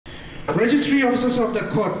Registry officers of the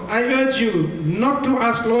court, I urge you not to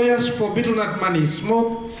ask lawyers for betel-nut money,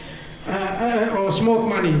 smoke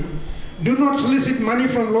money. Do not solicit money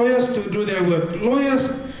from lawyers to do their work.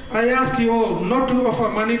 Lawyers, I ask you all not to offer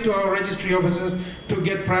money to our registry officers to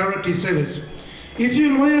get priority service. If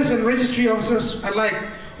you lawyers and registry officers alike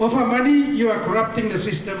offer money, you are corrupting the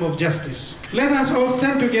system of justice. Let us all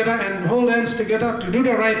stand together and hold hands together to do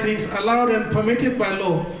the right things allowed and permitted by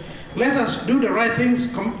law. Let us do the right things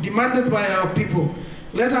demanded by our people.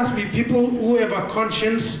 Let us be people who have a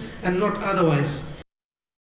conscience and not otherwise.